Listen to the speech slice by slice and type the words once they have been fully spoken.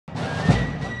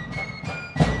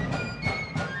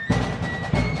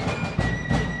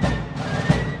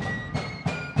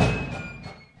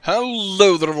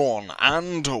Hello there everyone,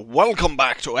 and welcome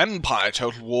back to Empire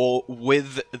Total War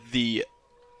with the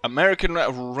American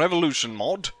Revolution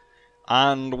mod.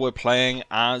 And we're playing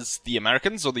as the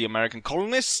Americans, or the American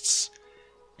colonists.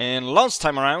 And last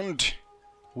time around,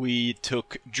 we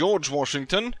took George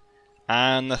Washington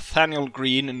and Nathaniel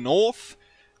Greene north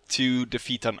to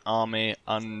defeat an army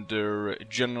under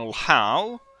General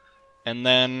Howe. And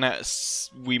then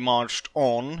we marched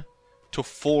on to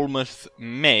Falmouth,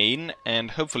 Maine,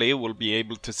 and hopefully we'll be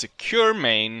able to secure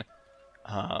Maine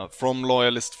from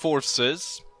Loyalist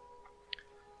forces.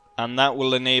 And that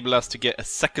will enable us to get a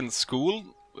second school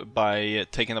by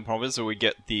taking the province, so we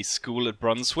get the school at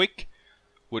Brunswick,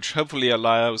 which hopefully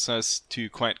allows us to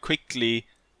quite quickly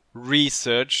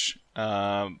research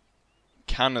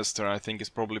canister. I think is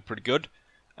probably pretty good.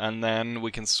 And then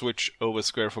we can switch over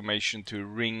square formation to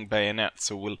ring bayonet,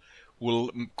 so we'll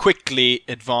quickly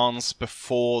advance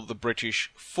before the British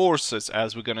forces,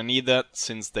 as we're gonna need that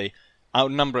since they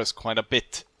outnumber us quite a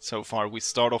bit so far. We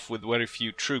start off with very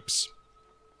few troops.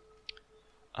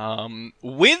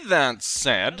 With that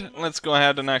said, let's go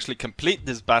ahead and actually complete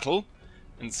this battle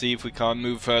and see if we can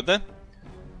move further.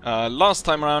 Last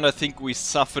time around I think we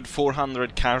suffered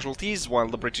 400 casualties, while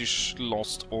the British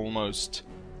lost almost,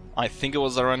 I think it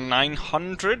was around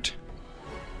 900.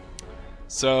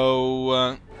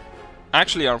 So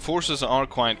actually our forces are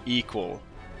quite equal,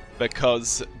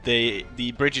 because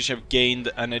the British have gained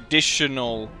an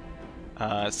additional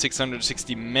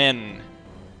 660 men,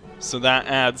 so that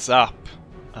adds up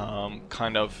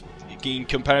kind of in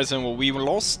comparison what we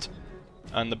lost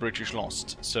and the British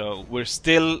lost. So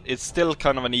it's still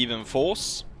kind of an even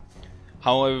force.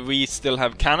 However, we still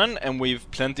have cannon and we've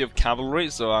plenty of cavalry,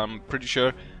 so I'm pretty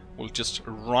sure we'll just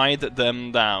ride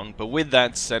them down. But with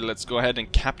that said, let's go ahead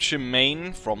and capture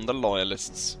Maine from the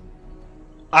Loyalists.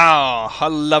 Ah, how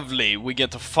lovely! We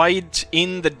get to fight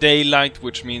in the daylight,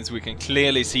 which means we can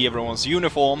clearly see everyone's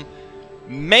uniform.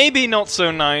 Maybe not so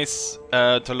nice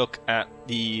to look at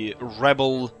the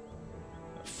rebel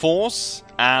force,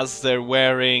 as they're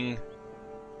wearing,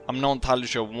 I'm not entirely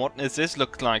sure what is this,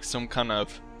 looks like some kind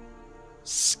of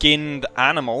skinned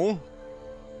animal.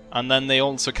 And then they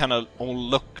also kind of all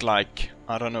look like,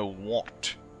 I don't know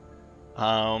what.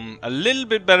 A little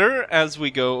bit better as we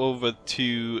go over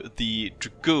to the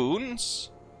Dragoons,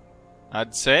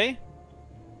 I'd say.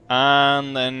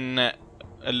 And then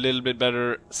a little bit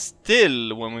better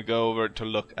still when we go over to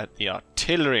look at the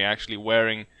artillery, actually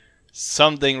wearing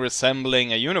something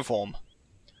resembling a uniform.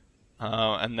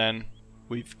 And then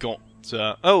we've got...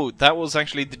 oh, that was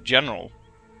actually the general.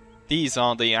 These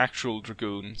are the actual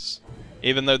Dragoons,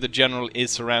 even though the general is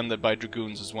surrounded by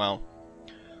Dragoons as well.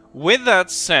 With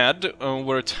that said,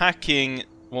 we're attacking,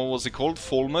 what was it called?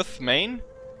 Falmouth, Maine,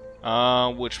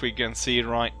 which we can see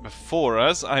right before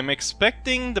us. I'm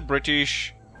expecting the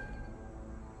British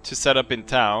to set up in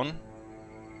town,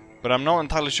 but I'm not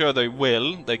entirely sure they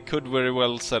will. They could very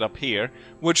well set up here,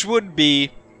 which would be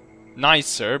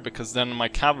nicer, because then my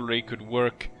cavalry could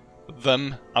work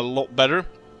them a lot better,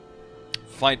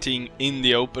 fighting in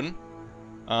the open.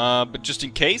 But just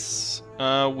in case,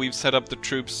 we've set up the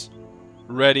troops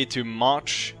ready to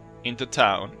march into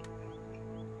town.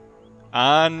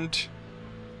 And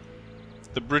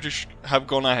the British have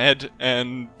gone ahead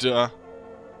and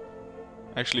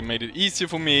actually made it easier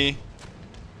for me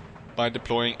by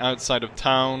deploying outside of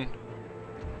town.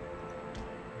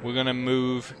 We're gonna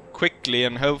move quickly,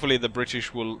 and hopefully the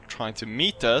British will try to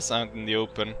meet us out in the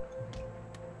open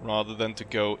rather than to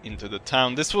go into the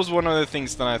town. This was one of the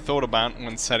things that I thought about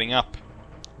when setting up,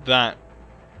 that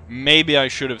maybe I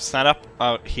should have set up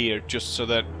out here just so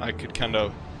that I could kind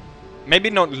of,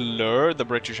 maybe not lure the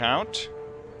British out,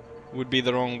 would be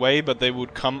the wrong way, but they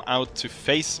would come out to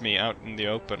face me out in the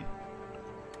open.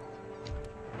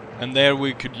 And there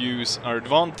we could use our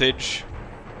advantage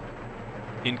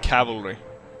in cavalry.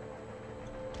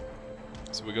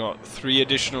 So we got 3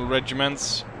 additional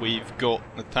regiments. We've got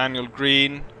Nathaniel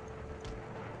Greene,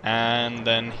 and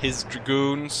then his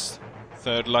Dragoons,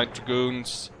 3rd Light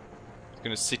Dragoons.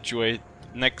 Going to situate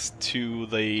next to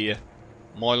the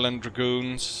Moyland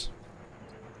Dragoons.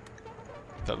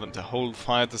 Tell them to hold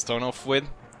fire to start off with.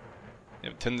 They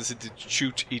have a tendency to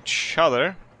shoot each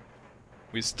other.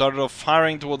 We started off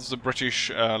firing towards the British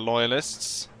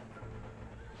Loyalists.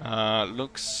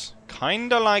 Looks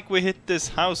kinda like we hit this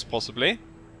house, possibly.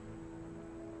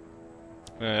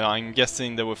 I'm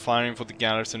guessing they were firing for the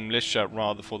garrison militia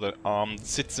rather for the armed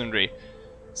citizenry.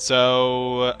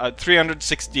 So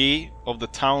 360 of the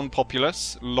town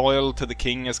populace loyal to the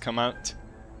king has come out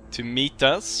to meet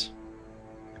us.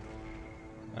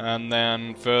 And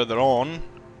then further on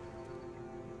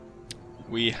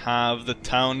We have the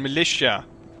town militia,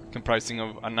 comprising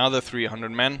of another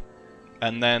 300 men.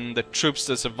 And then the troops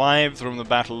that survived from the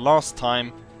battle last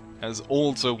time has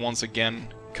also once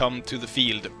again come to the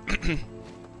field.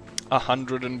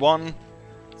 101,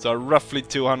 so roughly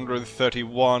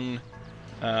 231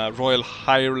 Royal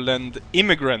Highland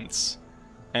immigrants.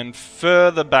 And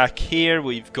further back here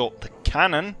we've got the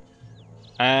cannon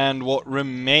and what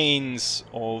remains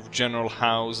of General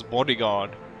Howe's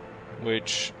bodyguard,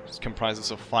 which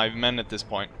comprises of 5 men at this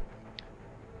point.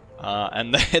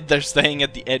 And they're staying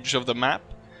at the edge of the map,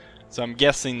 so I'm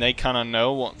guessing they kind of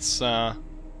know what's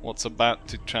about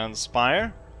to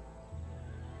transpire.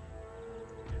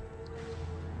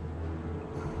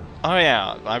 Oh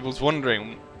yeah, I was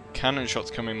wondering, cannon shots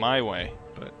coming my way,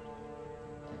 but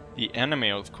the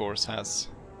enemy of course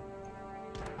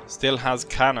still has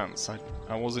cannons.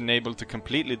 I wasn't able to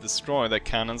completely destroy their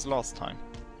cannons last time.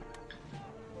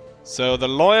 So the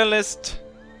loyalist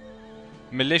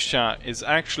militia is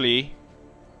actually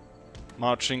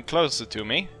marching closer to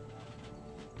me.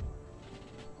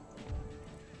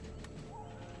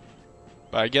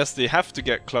 But I guess they have to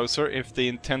get closer if they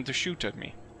intend to shoot at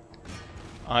me.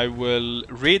 I will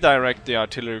redirect the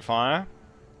artillery fire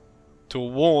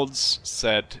towards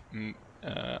said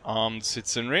armed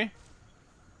citizenry,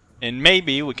 and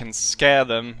maybe we can scare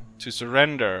them to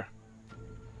surrender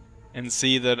and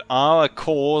see that our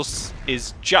cause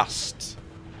is just.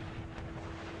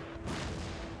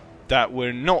 That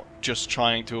we're not just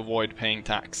trying to avoid paying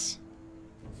tax.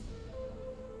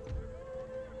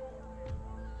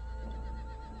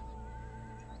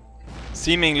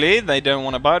 Seemingly they don't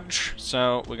want to budge,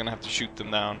 so we're gonna have to shoot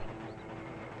them down.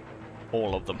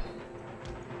 All of them.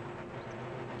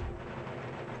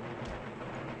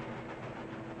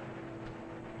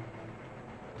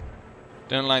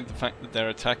 Don't like the fact that they're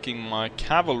attacking my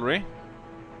cavalry.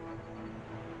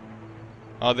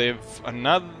 Oh, they've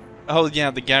another... Oh yeah,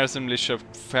 the garrison militia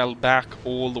fell back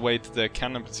all the way to their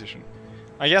cannon position.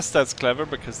 I guess that's clever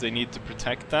because they need to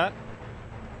protect that.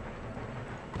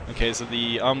 Okay, so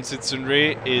the armed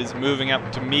citizenry is moving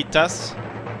up to meet us.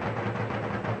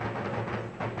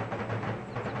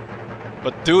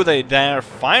 But do they dare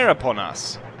fire upon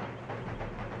us?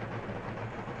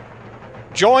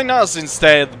 Join us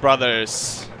instead,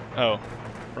 brothers! Oh,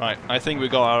 right. I think we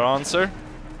got our answer.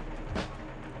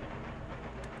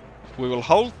 We will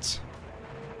halt.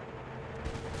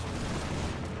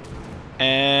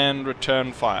 And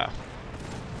return fire.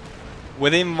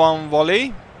 Within one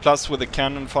volley, plus with the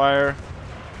cannon fire,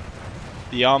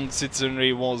 the armed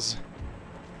citizenry was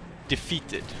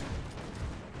defeated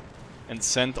and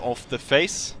sent off the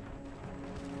face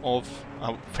of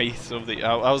the...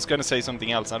 I was gonna say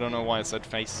something else. I don't know why I said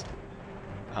face.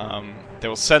 They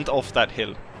were sent off that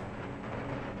hill.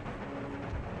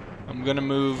 I'm gonna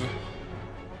move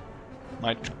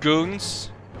my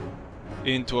dragoons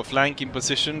into a flanking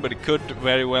position, but it could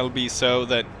very well be so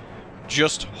that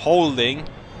just holding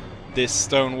this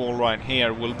stone wall right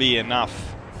here will be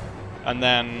enough, and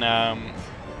then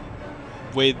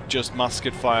with just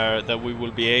musket fire that we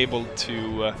will be able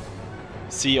to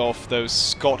see off those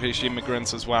Scottish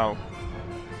immigrants as well.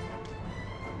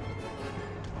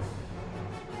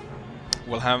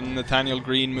 We'll have Nathaniel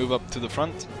Green move up to the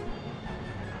front.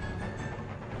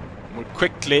 We're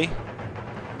quickly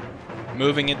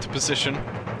moving into position,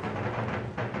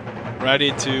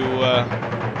 ready to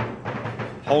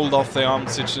hold off the armed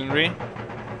citizenry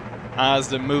as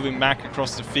they're moving back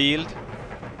across the field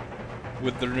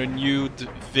with the renewed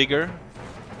vigor.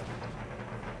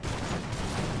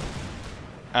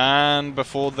 And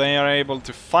before they are able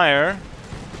to fire,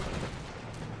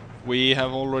 we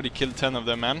have already killed 10 of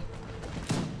their men.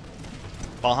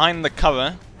 Behind the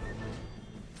cover,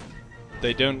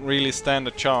 they don't really stand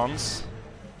a chance.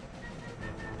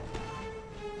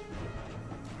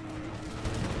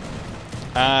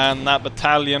 And that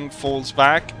battalion falls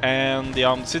back, and the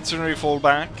armed citizenry fall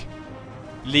back,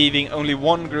 leaving only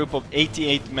one group of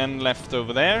 88 men left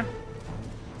over there.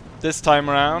 This time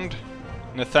around,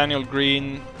 Nathaniel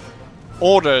Green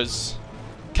orders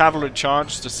cavalry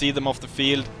charge to see them off the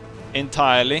field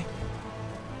entirely.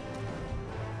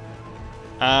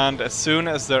 And as soon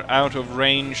as they're out of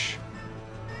range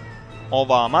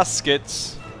of our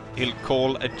muskets, he'll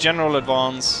call a general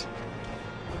advance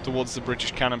towards the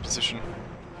British cannon position,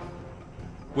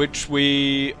 which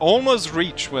we almost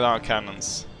reach with our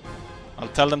cannons. I'll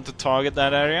tell them to target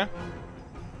that area,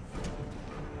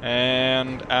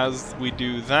 and as we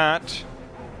do that,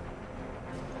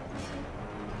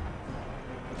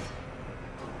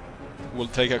 we'll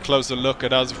take a closer look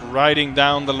at us riding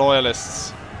down the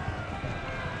loyalists.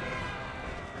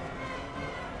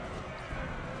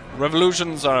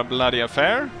 Revolutions are a bloody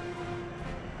affair.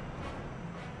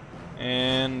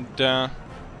 And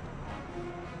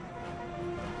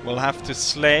we'll have to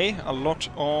slay a lot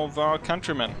of our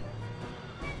countrymen.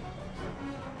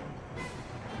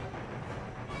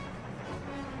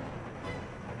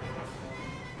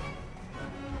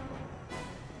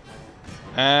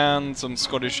 And some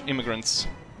Scottish immigrants.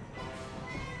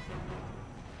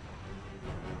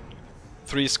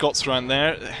 3 Scots around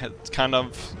there had kind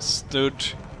of stood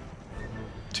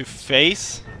to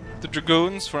face the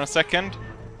Dragoons for a second,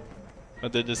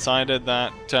 but they decided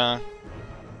that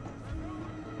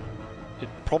it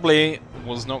probably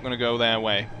was not going to go their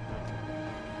way.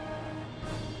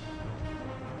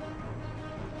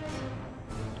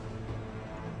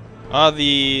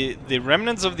 The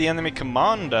remnants of the enemy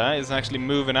commander is actually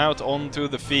moving out onto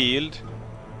the field.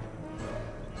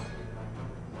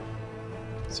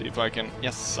 See if I can...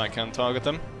 Yes, I can target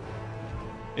them.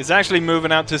 It's actually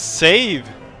moving out to save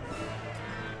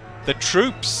the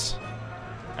troops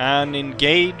and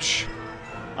engage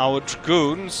our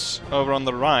Dragoons over on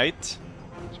the right.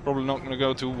 It's probably not going to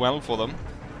go too well for them.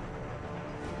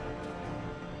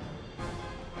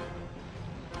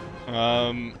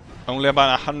 Only about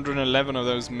 111 of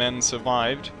those men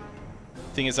survived.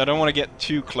 Thing is, I don't want to get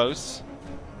too close.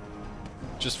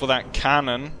 Just for that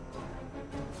cannon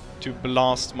to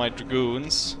blast my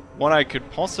Dragoons. What I could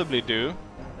possibly do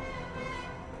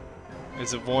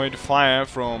is avoid fire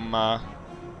from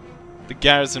the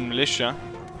garrison militia.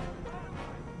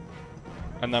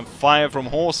 And then fire from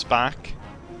horseback.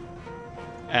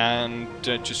 And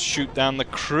just shoot down the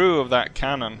crew of that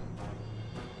cannon.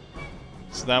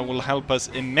 So that will help us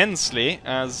immensely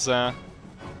as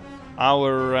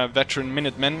our veteran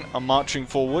Minutemen are marching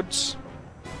forwards.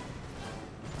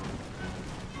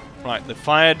 Right, they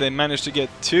fired, they managed to get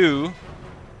 2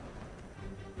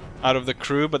 out of the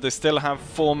crew, but they still have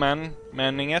 4 men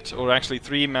manning it, or actually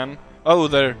 3 men. Oh,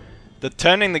 they're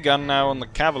turning the gun now on the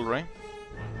cavalry.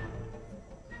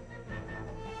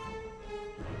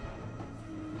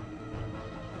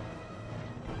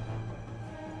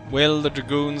 Will the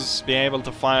Dragoons be able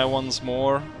to fire once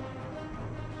more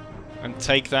and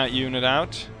take that unit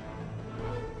out?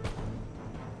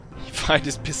 He fired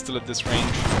his pistol at this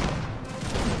range.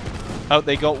 Oh,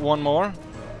 they got 1 more.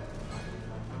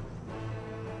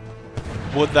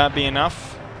 Would that be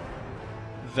enough?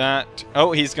 That...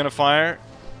 Oh, he's gonna fire.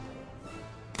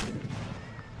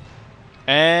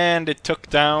 And it took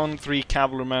down 3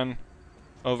 cavalrymen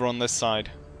over on this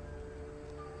side.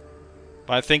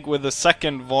 But I think with the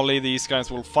second volley these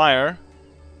guys will fire.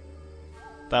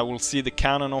 That will see the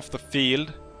cannon off the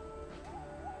field.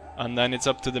 And then it's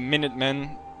up to the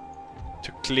Minutemen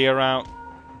to clear out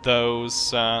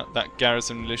those that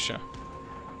garrison militia.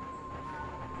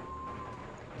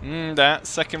 That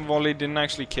second volley didn't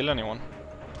actually kill anyone.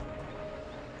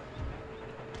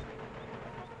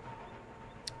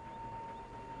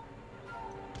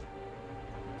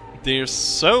 They're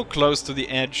so close to the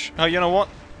edge. Oh, you know what?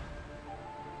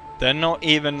 They're not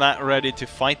even that ready to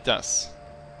fight us.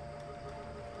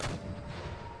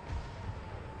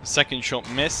 The second shot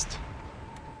missed.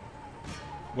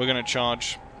 We're gonna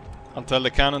charge. I'll tell the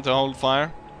cannon to hold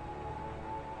fire.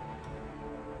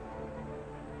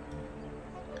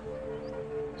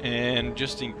 And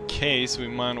just in case, we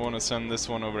might want to send this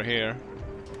one over here.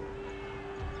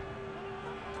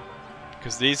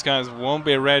 Because these guys won't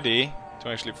be ready to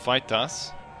actually fight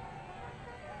us.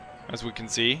 As we can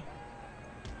see.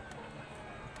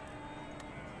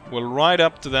 We'll ride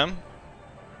up to them.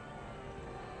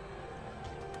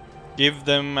 Give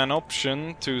them an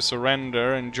option to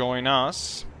surrender and join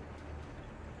us.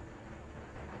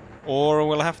 Or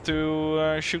we'll have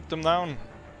to shoot them down.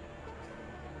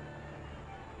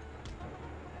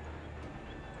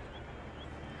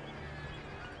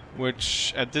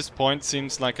 Which at this point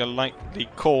seems like a likely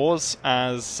cause,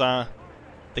 as the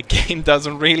game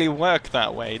doesn't really work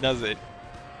that way, does it?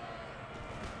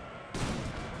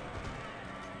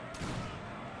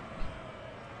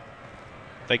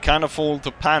 They kind of fall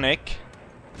to panic,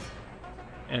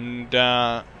 and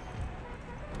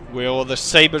with all the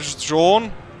sabers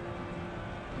drawn,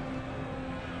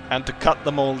 and to cut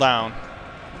them all down.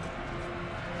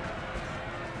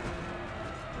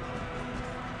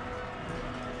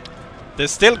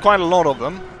 There's still quite a lot of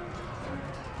them.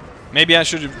 Maybe I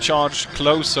should have charged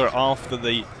closer after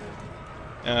the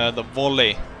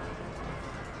volley.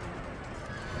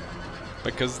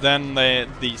 Because then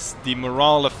the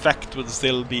morale effect would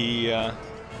still be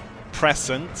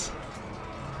present.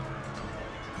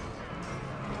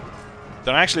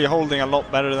 They're actually holding a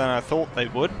lot better than I thought they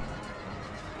would.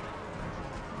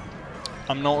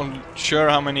 I'm not sure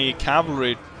how many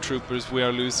cavalry troopers we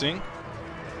are losing,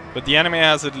 but the enemy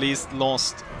has at least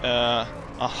lost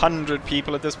 100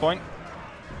 people at this point.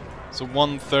 So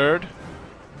 1/3.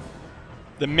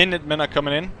 The Minutemen are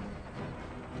coming in.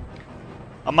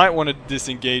 I might want to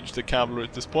disengage the cavalry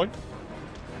at this point,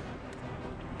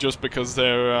 just because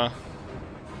they're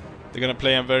going to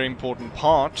play a very important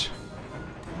part.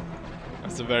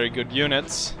 That's a very good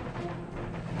units.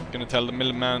 Gonna tell the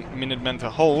Minutemen to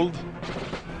hold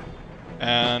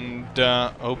and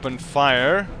open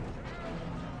fire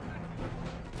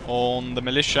on the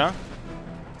militia.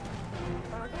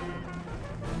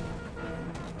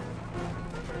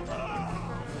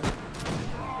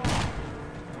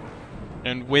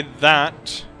 And with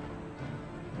that,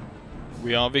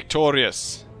 we are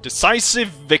victorious. Decisive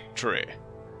victory.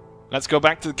 Let's go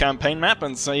back to the campaign map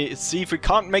and see if we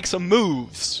can't make some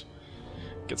moves.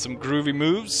 Get some groovy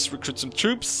moves, recruit some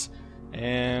troops,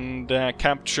 and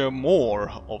capture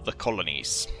more of the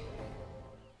colonies.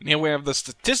 And here we have the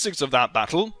statistics of that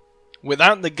battle.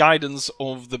 Without the guidance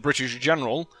of the British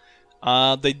general,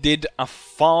 they did a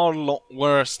far lot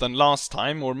worse than last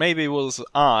time, or maybe it was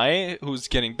I, who's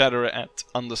getting better at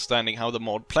understanding how the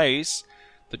mod plays,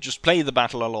 that just played the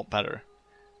battle a lot better.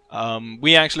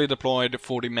 We actually deployed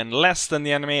 40 men less than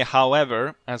the enemy,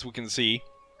 however, as we can see,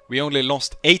 we only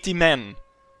lost 80 men,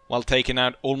 while taking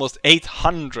out almost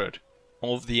 800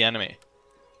 of the enemy.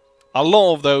 A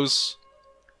lot of those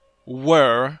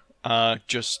were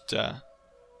just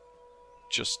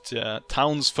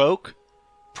townsfolk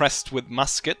pressed with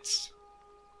muskets,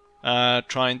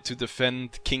 trying to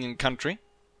defend king and country.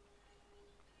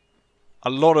 A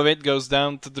lot of it goes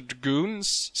down to the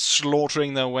dragoons,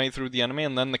 slaughtering their way through the enemy,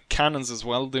 and then the cannons as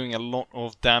well, doing a lot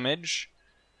of damage.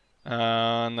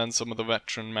 And then some of the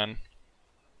veteran men.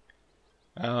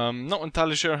 Not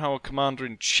entirely sure how a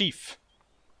commander-in-chief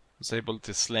was able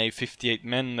to slay 58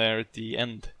 men there at the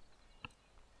end.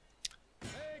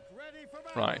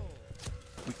 Right.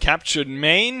 We captured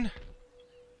Maine,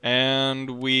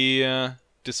 and we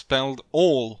dispelled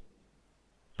all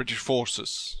British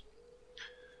forces.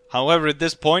 However, at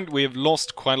this point, we have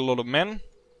lost quite a lot of men.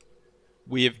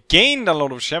 We have gained a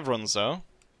lot of chevrons, though,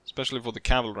 especially for the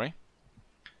cavalry.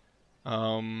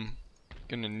 Gonna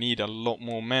need a lot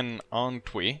more men,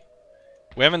 aren't we?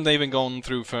 We haven't even gone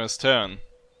through first turn.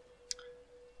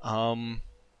 What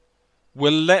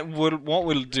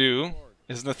we'll do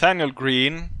is Nathaniel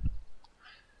Greene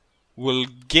will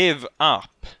give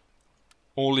up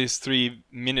all his 3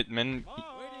 Minutemen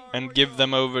and give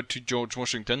them over to George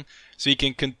Washington, so he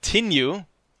can continue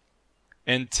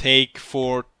and take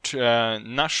Fort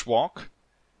Nashwauk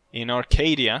in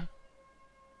Arcadia,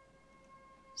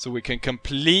 so we can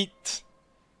completely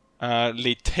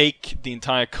take the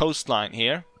entire coastline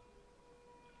here.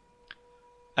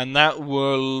 And that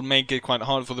will make it quite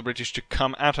hard for the British to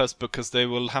come at us, because they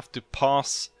will have to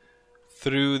pass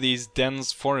through these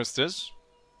dense forests,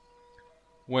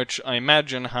 which I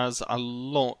imagine has a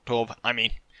lot of... I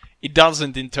mean, it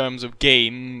doesn't in terms of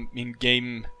in the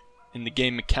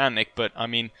game mechanic, but I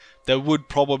mean, there would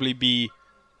probably be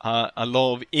a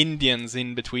lot of Indians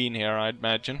in between here, I'd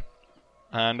imagine.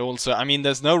 And also, I mean,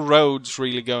 there's no roads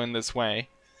really going this way.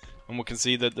 And we can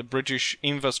see that the British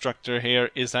infrastructure here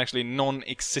is actually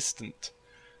non-existent.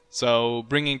 So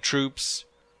bringing troops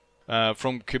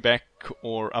from Quebec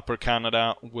or Upper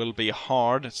Canada will be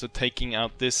hard. So taking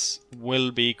out this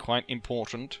will be quite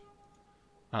important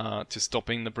to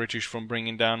stopping the British from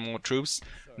bringing down more troops.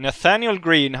 Nathaniel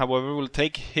Greene, however, will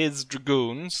take his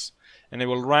dragoons and they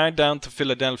will ride down to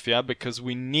Philadelphia, because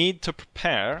we need to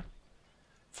prepare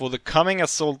for the coming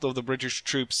assault of the British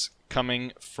troops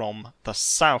coming from the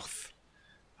south.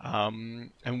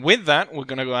 And with that, we're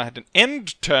going to go ahead and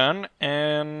end turn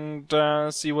and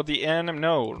see what the enemy...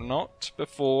 No, not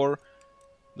before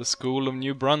the School of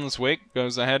New Brunswick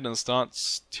goes ahead and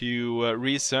starts to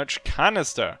research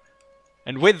canister.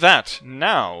 And with that,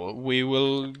 now we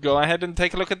will go ahead and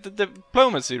take a look at the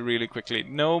diplomacy really quickly.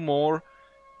 No more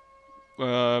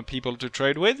people to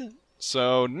trade with.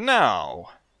 So now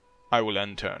I will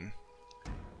end turn.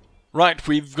 Right,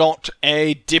 we've got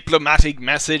a diplomatic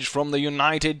message from the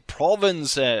United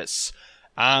Provinces.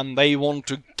 And they want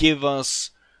to give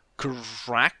us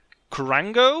Caraco?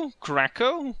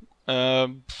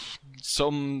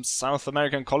 Some South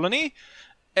American colony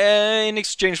in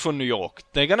exchange for New York.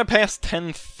 They're gonna pay us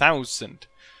 10,000.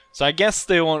 So I guess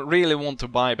they really want to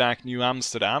buy back New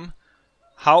Amsterdam.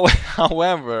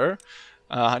 However,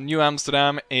 New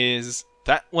Amsterdam is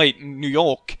that... Wait, New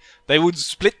York. They would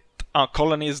split our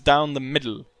colonies down the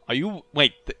middle. Are you...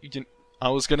 Wait, I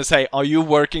was gonna say, are you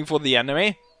working for the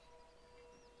enemy?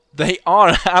 They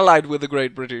are allied with the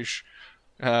Great British.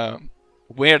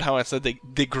 Weird how I said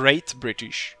the Great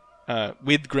British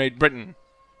with Great Britain.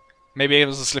 Maybe it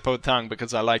was a slip of the tongue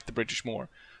because I like the British more.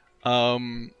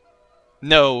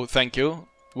 No, thank you.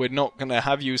 We're not gonna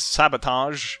have you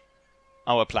sabotage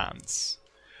our plans.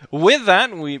 With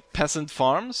that, we peasant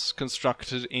farms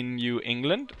constructed in New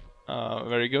England.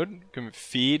 Very good. Can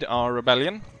feed our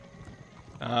rebellion.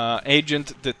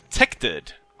 Agent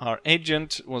detected. Our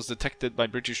agent was detected by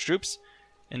British troops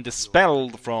and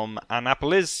dispelled from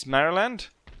Annapolis, Maryland.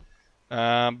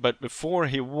 But before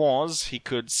he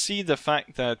could see the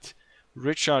fact that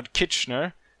Richard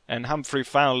Kitchener and Humphrey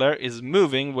Fowler is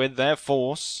moving with their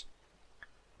force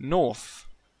north.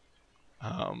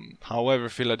 However,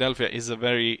 Philadelphia is a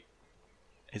very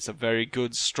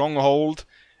good stronghold,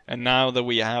 and now that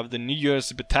we have the New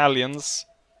Jersey battalions,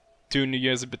 2 New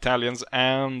Jersey battalions,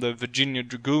 and the Virginia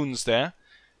Dragoons there,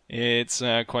 it's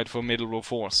quite a formidable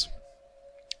force.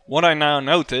 What I now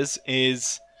notice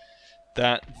is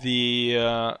that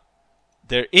there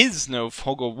is no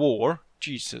fog of war.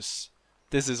 Jesus.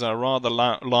 This is a rather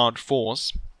large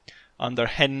force under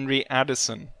Henry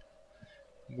Addison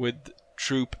with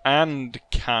troop and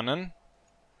cannon.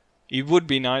 It would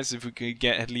be nice if we could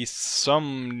get at least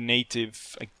some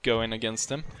native going against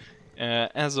them.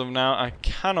 As of now, I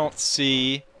cannot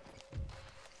see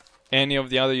any of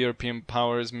the other European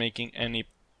powers making any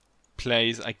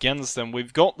plays against them.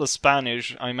 We've got the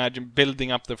Spanish, I imagine,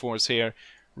 building up the force here,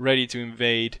 ready to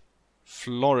invade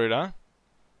Florida.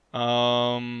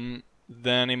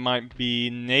 Then it might be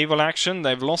naval action.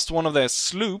 They've lost one of their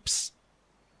sloops,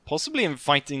 possibly in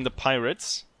fighting the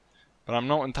pirates, but I'm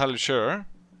not entirely sure.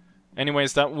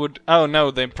 Anyways, that would... Oh no,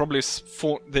 they probably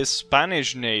fought this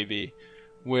Spanish navy,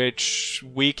 which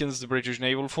weakens the British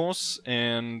naval force,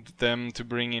 and them to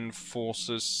bring in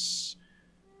forces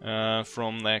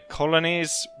from their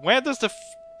colonies. Where does the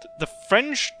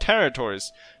French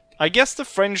territories? I guess the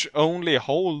French only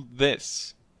hold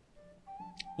this.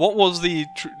 What was the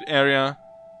area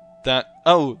that...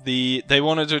 Oh, they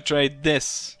wanted to trade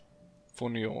this for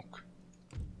New York.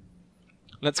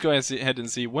 Let's go ahead and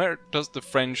see. Where does the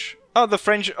French... Oh, the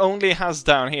French only has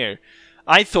down here.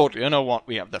 I thought, you know what,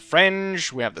 we have the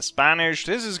French, we have the Spanish.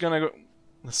 This is gonna go...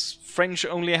 The French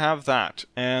only have that,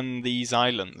 and these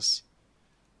islands.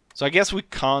 So I guess we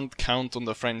can't count on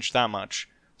the French that much.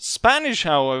 Spanish,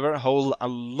 however, hold a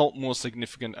lot more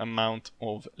significant amount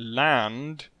of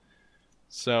land.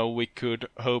 So we could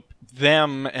hope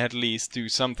them at least do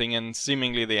something, and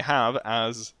seemingly they have,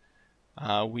 as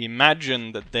we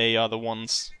imagine that they are the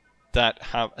ones that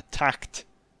have attacked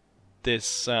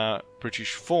this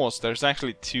British force. There's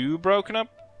actually 2 broken up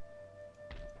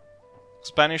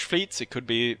Spanish fleets. It could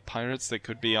be pirates, there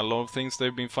could be a lot of things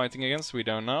they've been fighting against, we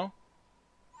don't know.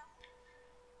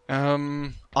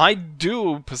 I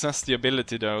do possess the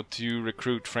ability though to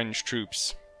recruit French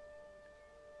troops.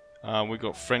 We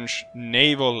got French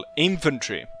naval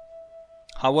infantry.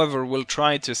 However, we'll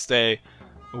try to stay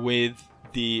with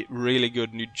the really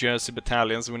good New Jersey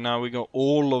battalions. Now we got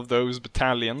all of those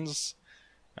battalions,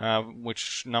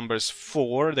 which numbers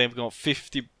 4. They've got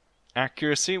 50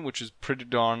 accuracy, which is pretty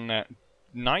darn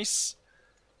nice.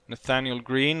 Nathaniel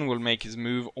Greene will make his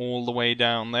move all the way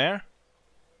down there,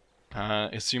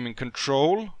 assuming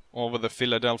control over the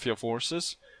Philadelphia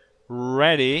forces,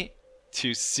 ready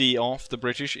to see off the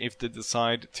British if they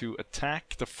decide to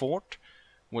attack the fort,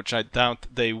 which I doubt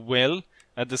they will.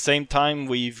 At the same time,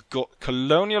 we've got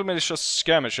colonial militia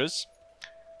skirmishers.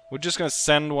 We're just going to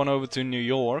send one over to New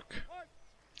York.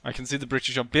 I can see the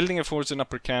British are building a force in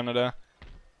Upper Canada,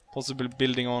 possibly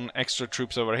building on extra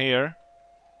troops over here.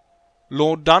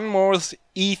 Lord Dunmore's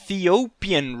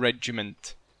Ethiopian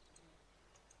regiment.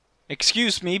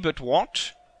 Excuse me, but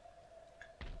what?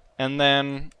 And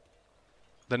then...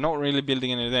 They're not really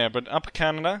building any there, but Upper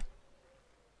Canada,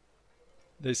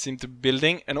 they seem to be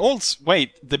building. And also,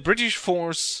 wait, the British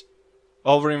force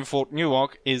over in Fort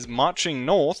Newark is marching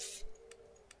north.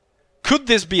 Could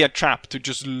this be a trap to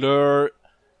just lure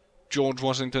George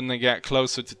Washington to get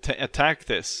closer to attack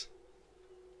this?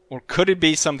 Or could it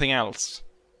be something else?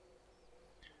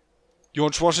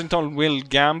 George Washington will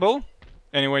gamble.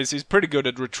 Anyways, he's pretty good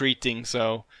at retreating,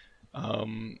 so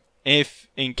if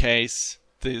in case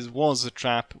this was a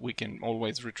trap, we can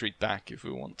always retreat back if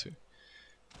we want to.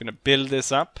 I'm gonna build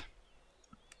this up,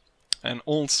 and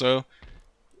also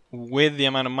with the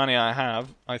amount of money I have,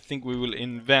 I think we will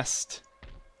invest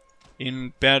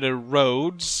in better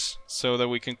roads so that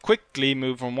we can quickly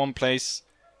move from one place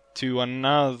to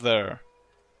another.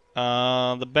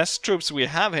 The best troops we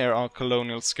have here are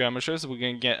colonial skirmishers. We're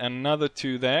gonna get another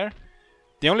 2 there.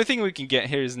 The only thing we can get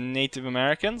here is Native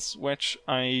Americans, which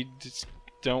I just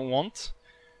don't want.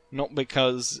 Not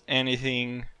because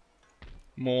anything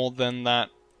more than that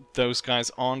those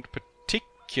guys aren't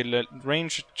particular.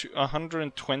 Range to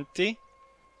 120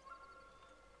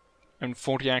 and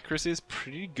 40 accuracy is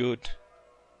pretty good.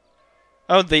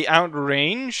 Oh, they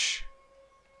outrange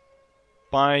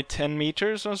by 10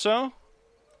 meters or so.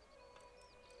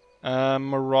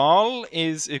 Morale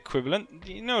is equivalent.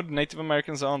 You know, Native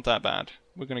Americans aren't that bad.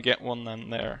 We're gonna get one then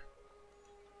there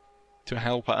to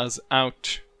help us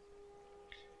out.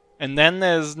 And then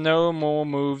there's no more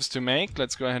moves to make.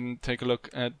 Let's go ahead and take a look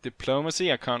at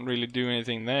diplomacy. I can't really do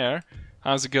anything there.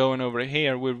 How's it going over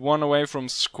here? We're one away from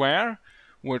square,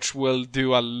 which will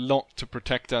do a lot to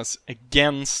protect us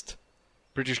against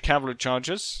British cavalry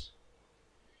charges.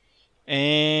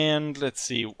 And let's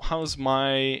see, how's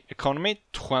my economy?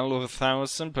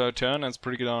 12,000 per turn, that's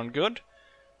pretty darn good.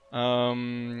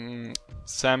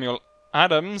 Samuel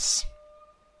Adams,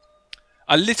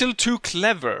 a little too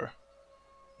clever.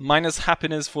 Minus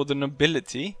happiness for the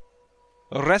nobility.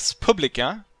 Res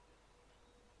Publica,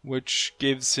 which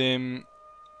gives him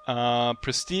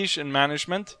prestige and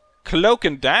management. Cloak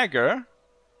and Dagger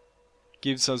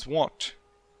gives us what?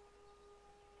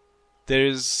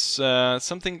 There's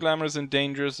something glamorous and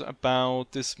dangerous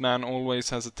about this man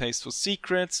always has a taste for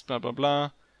secrets, blah blah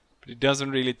blah. But he doesn't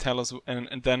really tell us.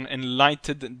 And then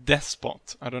Enlightened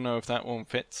Despot. I don't know if that one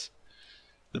fits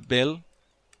the bill.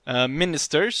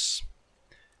 Ministers.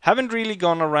 Haven't really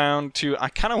gone around to... I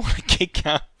kind of want to kick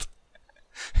out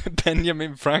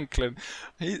Benjamin Franklin.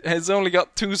 He has only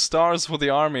got 2 stars for the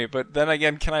army. But then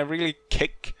again, can I really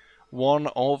kick one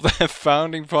of the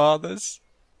founding fathers?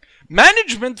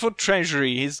 Management for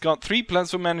treasury. He's got 3+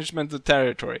 for management of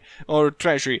territory. Or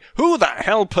treasury. Who the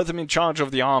hell put him in charge of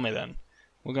the army then?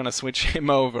 We're gonna switch him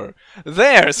over.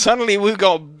 There! Suddenly we've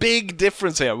got big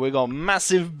difference here. We've got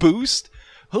massive boost.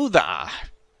 Who the...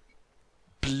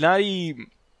 bloody...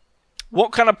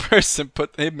 What kind of person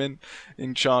put him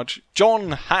in charge?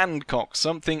 John Hancock.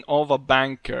 Something of a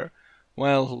banker.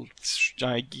 Well,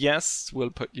 I guess we'll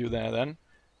put you there then.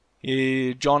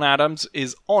 John Adams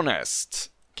is honest.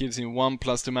 Gives him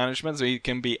 1+ to management, so he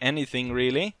can be anything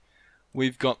really.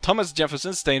 We've got Thomas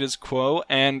Jefferson, status quo,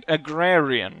 and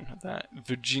agrarian, that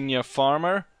Virginia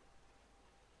farmer.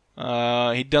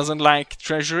 He doesn't like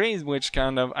treasury, which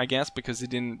kind of, I guess, because he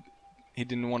didn't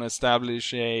want to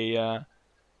establish a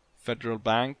federal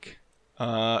bank.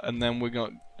 And then we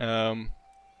got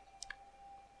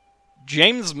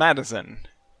James Madison,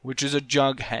 which is a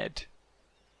jughead.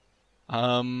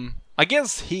 I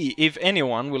guess he, if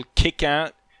anyone, will kick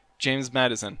out James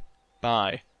Madison.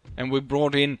 Bye. And we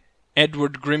brought in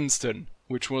Edward Grimston,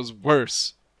 which was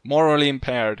worse. Morally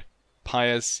impaired,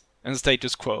 pious, and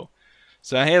status quo.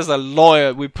 So here's a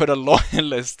lawyer. We put a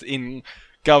loyalist in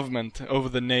government over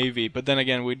the Navy. But then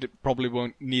again, we probably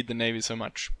won't need the Navy so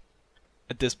much.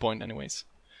 At this point, anyways.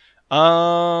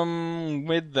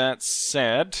 With that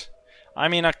said, I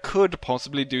mean, I could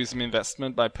possibly do some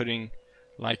investment by putting,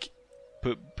 like...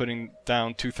 putting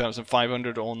down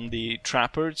 2,500 on the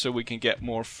trapper so we can get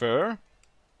more fur.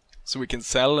 So we can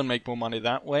sell and make more money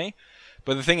that way.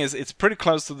 But the thing is, it's pretty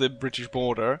close to the British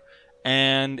border.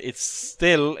 And it's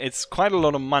quite a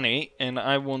lot of money. And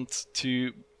I want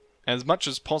to, as much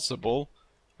as possible,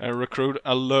 recruit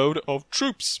a load of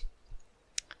troops.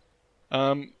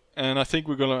 And I think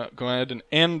we're gonna go ahead and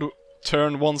end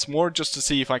turn once more just to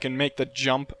see if I can make the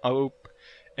jump up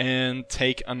and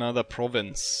take another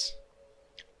province.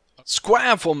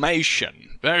 Square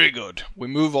formation. Very good. We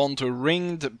move on to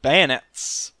ringed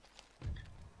bayonets.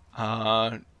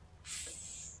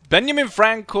 Benjamin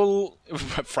Franklin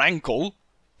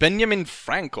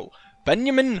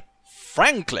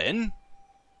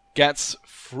gets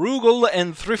frugal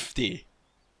and thrifty.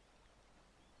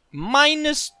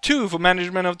 -2 for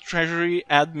management of treasury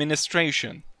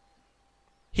administration.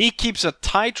 He keeps a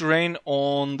tight rein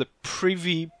on the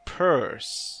privy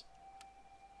purse.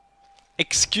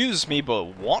 Excuse me, but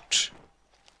what?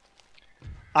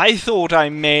 I thought I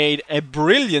made a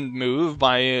brilliant move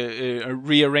by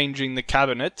rearranging the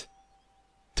cabinet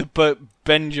to put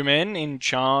Benjamin in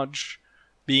charge,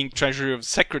 being Treasury of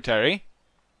Secretary.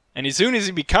 And as soon as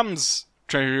he becomes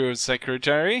Treasury of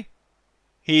Secretary,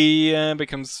 he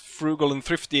becomes frugal and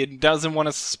thrifty and doesn't want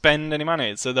to spend any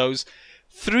money. So those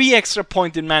 3 extra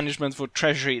points in management for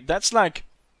Treasury, that's like...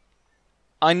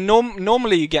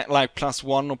 normally you get like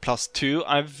 +1 or +2.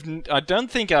 I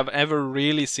don't think I've ever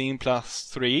really seen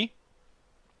 +3.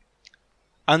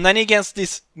 And then he gets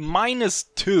this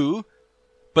 -2,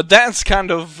 but that's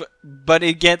kind of... But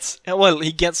it gets... Well,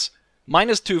 he gets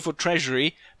 -2 for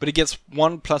treasury, but it gets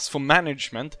 1+ for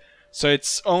management. So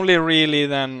it's only really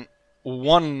then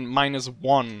 1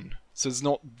 -1. So it's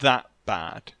not that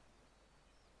bad.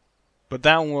 But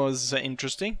that was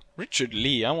interesting. Richard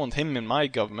Lee, I want him in my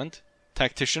government.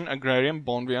 Tactician, agrarian,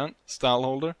 bondrian,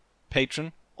 stallholder,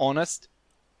 patron, honest.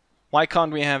 Why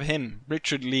can't we have him?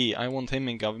 Richard Lee, I want him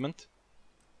in government.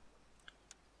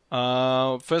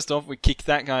 First off, we kick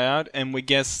that guy out and we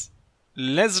guess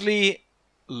Leslie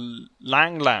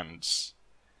Langlands,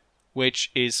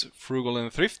 which is frugal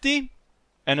and thrifty,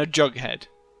 and a jughead.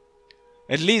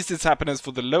 At least it's happiness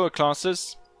for the lower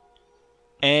classes.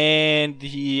 And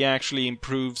he actually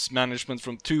improves management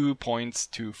from 2 points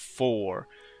to 4.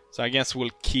 So I guess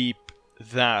we'll keep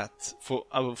that.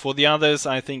 For the others,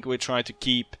 I think we try to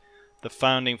keep the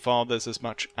founding fathers as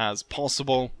much as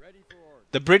possible.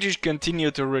 The British continue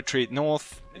to retreat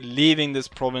north, leaving this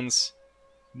province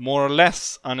more or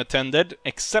less unattended,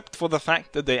 except for the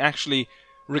fact that they actually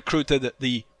recruited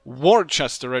the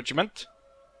Worcester Regiment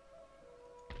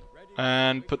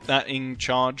and put that in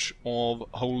charge of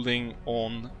holding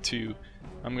on to.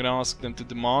 I'm gonna ask them to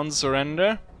demand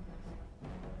surrender.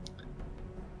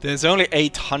 There's only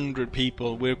 800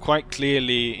 people. We're quite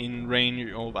clearly in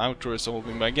range of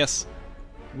auto-resolving, but I guess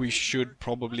we should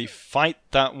probably fight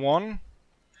that one.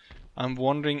 I'm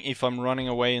wondering if I'm running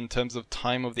away in terms of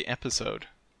time of the episode.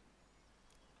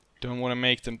 Don't want to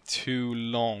make them too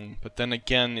long, but then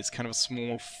again, it's kind of a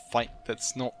small fight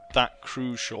that's not that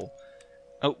crucial.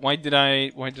 Oh, why did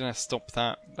I stop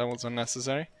that? That was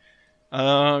unnecessary.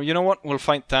 You know what? We'll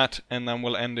fight that and then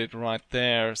we'll end it right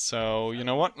there. So, you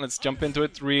know what? Let's jump into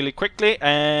it really quickly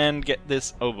and get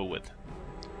this over with.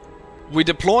 We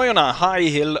deploy on a high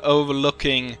hill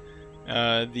overlooking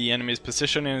the enemy's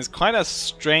position, and it's quite a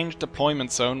strange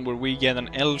deployment zone where we get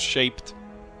an L-shaped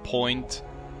point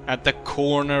at the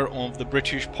corner of the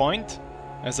British point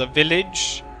as a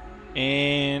village.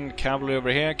 And cavalry over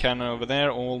here, cannon over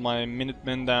there, all my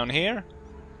Minutemen down here.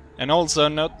 And also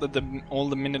note that all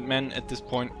the Minutemen at this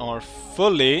point are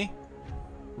fully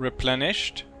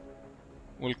replenished.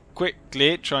 We'll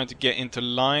quickly try to get into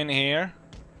line here.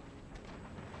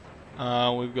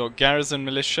 We've got garrison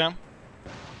militia.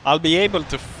 I'll be able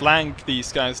to flank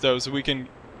these guys though, so we can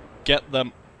get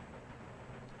them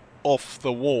off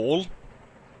the wall.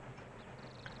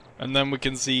 And then we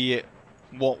can see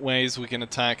what ways we can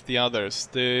attack the others.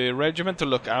 The regiment to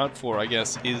look out for, I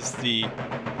guess, is the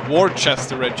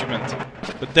Worcester Regiment.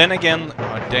 But then again,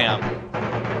 oh damn.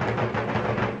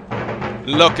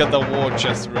 Look at the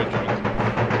Worcester Regiment.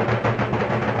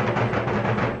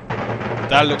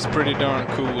 That looks pretty darn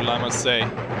cool, I must say.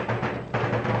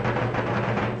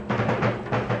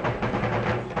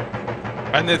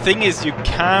 And the thing is, you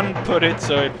can put it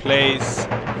so it plays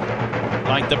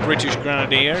like the British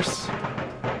Grenadiers,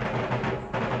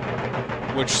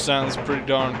 which sounds pretty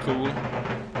darn cool.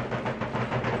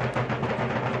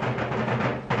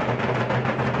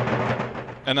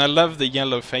 And I love the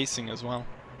yellow facing as well.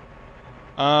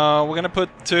 We're gonna put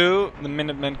 2, the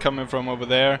Minutemen coming from over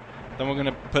there. Then we're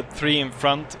gonna put 3 in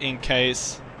front in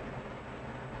case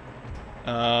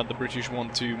the British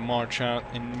want to march out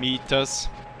and meet us.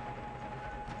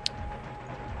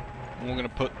 And we're gonna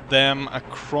put them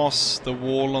across the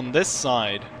wall on this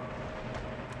side.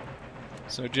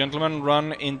 So gentlemen,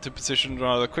 run into position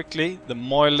rather quickly. The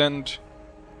Moyland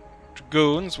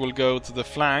Dragoons will go to the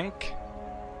flank.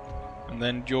 And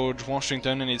then George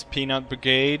Washington and his Peanut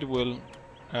Brigade will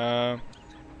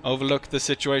overlook the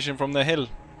situation from the hill.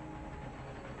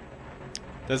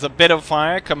 There's a bit of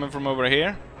fire coming from over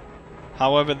here.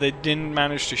 However, they didn't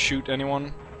manage to shoot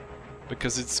anyone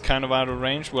because it's kind of out of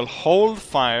range. We'll hold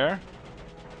fire.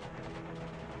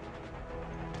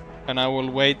 And I will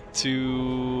wait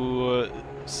to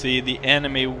see the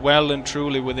enemy well and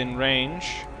truly within range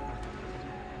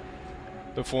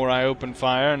before I open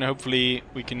fire, and hopefully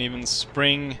we can even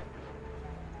spring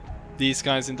these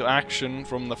guys into action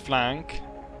from the flank.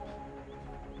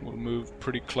 We'll move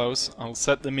pretty close. I'll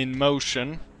set them in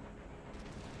motion.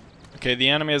 Okay, the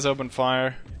enemy has opened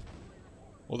fire.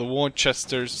 Or the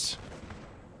Worcester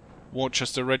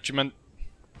Regiment.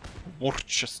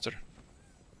 Worcester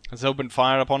has opened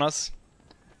fire upon us.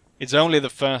 It's only the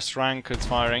first rank that's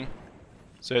firing,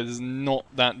 so it is not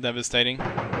that devastating.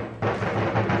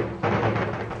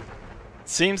 It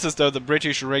seems as though the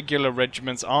British regular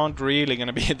regiments aren't really going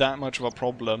to be that much of a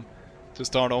problem to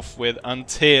start off with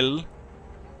until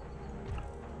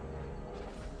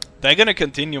they're going to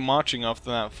continue marching after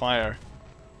that fire.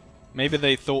 Maybe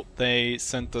they thought they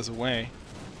sent us away.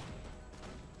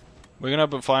 We're going to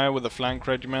open fire with the flank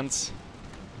regiments.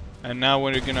 And now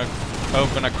we're gonna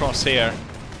open across here.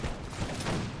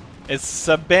 It's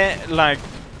a bit like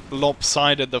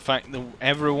lopsided, the fact that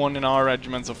everyone in our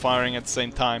regiments are firing at the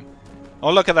same time.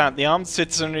 Oh, look at that, the armed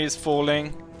citizenry is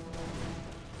falling.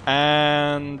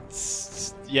 And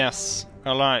yes,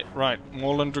 alright, right,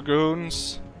 Moreland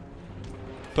Dragoons,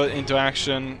 put into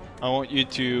action. I want you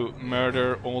to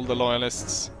murder all the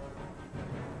loyalists.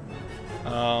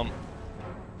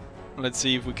 Let's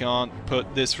see if we can't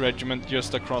put this regiment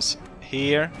just across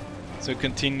here, so it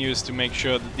continues to make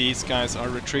sure that these guys are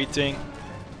retreating.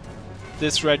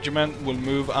 This regiment will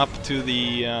move up to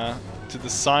the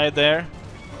side there.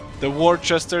 The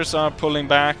Worcesters are pulling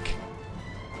back,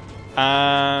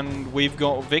 and we've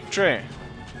got victory.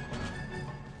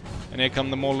 And here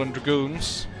come the Moreland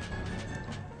Dragoons.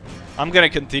 I'm gonna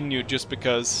continue just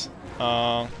because we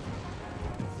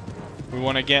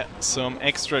want to get some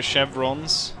extra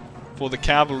chevrons for the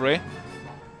cavalry.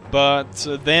 But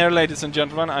there, ladies and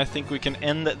gentlemen, I think we can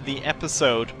end the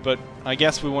episode. But I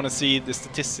guess we want to see the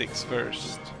statistics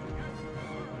first.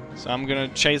 So I'm gonna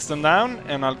chase them down,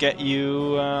 and I'll get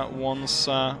you once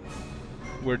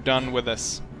we're done with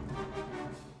this.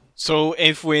 So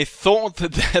if we thought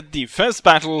that the first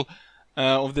battle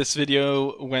of this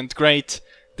video went great,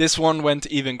 this one went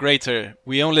even greater.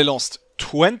 We only lost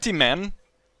 20 men,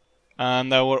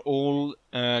 and they were all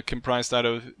comprised out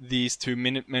of these two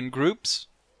Minutemen groups.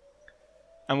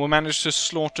 And we managed to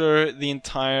slaughter the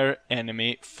entire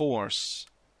enemy force.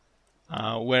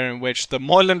 In which the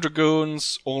Moreland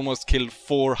Dragoons almost killed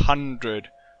 400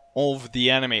 of the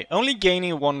enemy. Only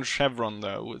gaining 1 chevron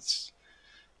though.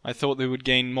 I thought they would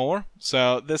gain more.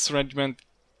 So this regiment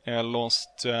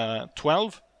lost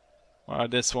 12.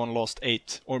 This one lost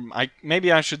 8. Or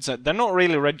maybe I should say, they're not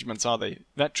really regiments, are they?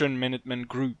 Veteran Minutemen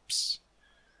groups.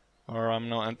 Or I'm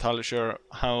not entirely sure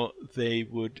how they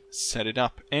would set it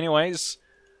up. Anyways,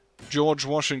 George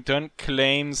Washington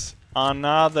claims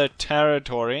another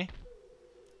territory.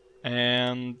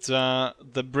 And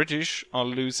the British are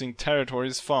losing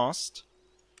territories fast.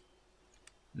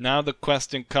 Now the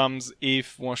question comes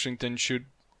if Washington should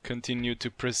continue to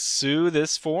pursue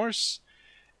this force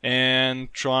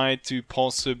and try to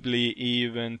possibly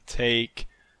even take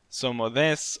some of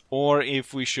this, or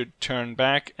if we should turn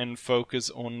back and focus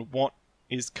on what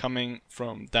is coming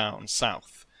from down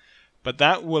south. But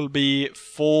that will be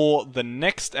for the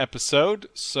next episode.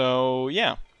 So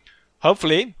yeah,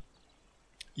 hopefully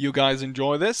you guys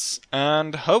enjoy this,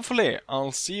 and hopefully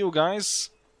I'll see you guys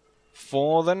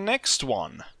for the next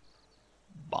one.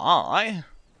 Bye.